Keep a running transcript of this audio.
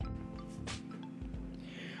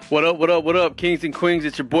What up, what up, what up, kings and queens?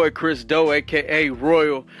 It's your boy Chris Doe, aka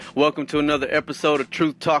Royal. Welcome to another episode of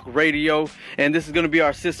Truth Talk Radio. And this is going to be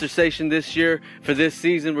our sister station this year. For this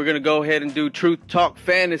season, we're going to go ahead and do Truth Talk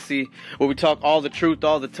Fantasy, where we talk all the truth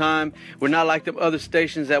all the time. We're not like the other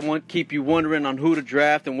stations that keep you wondering on who to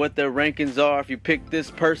draft and what their rankings are. If you pick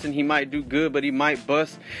this person, he might do good, but he might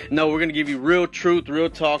bust. No, we're going to give you real truth, real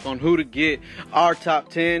talk on who to get. Our top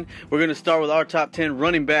 10. We're going to start with our top 10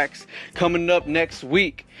 running backs coming up next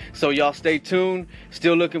week. So y'all stay tuned.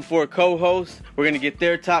 Still looking for a co-host. We're going to get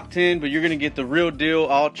their top 10, but you're going to get the real deal,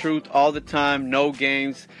 all truth, all the time, no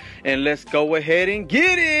games. And let's go ahead and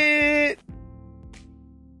get it!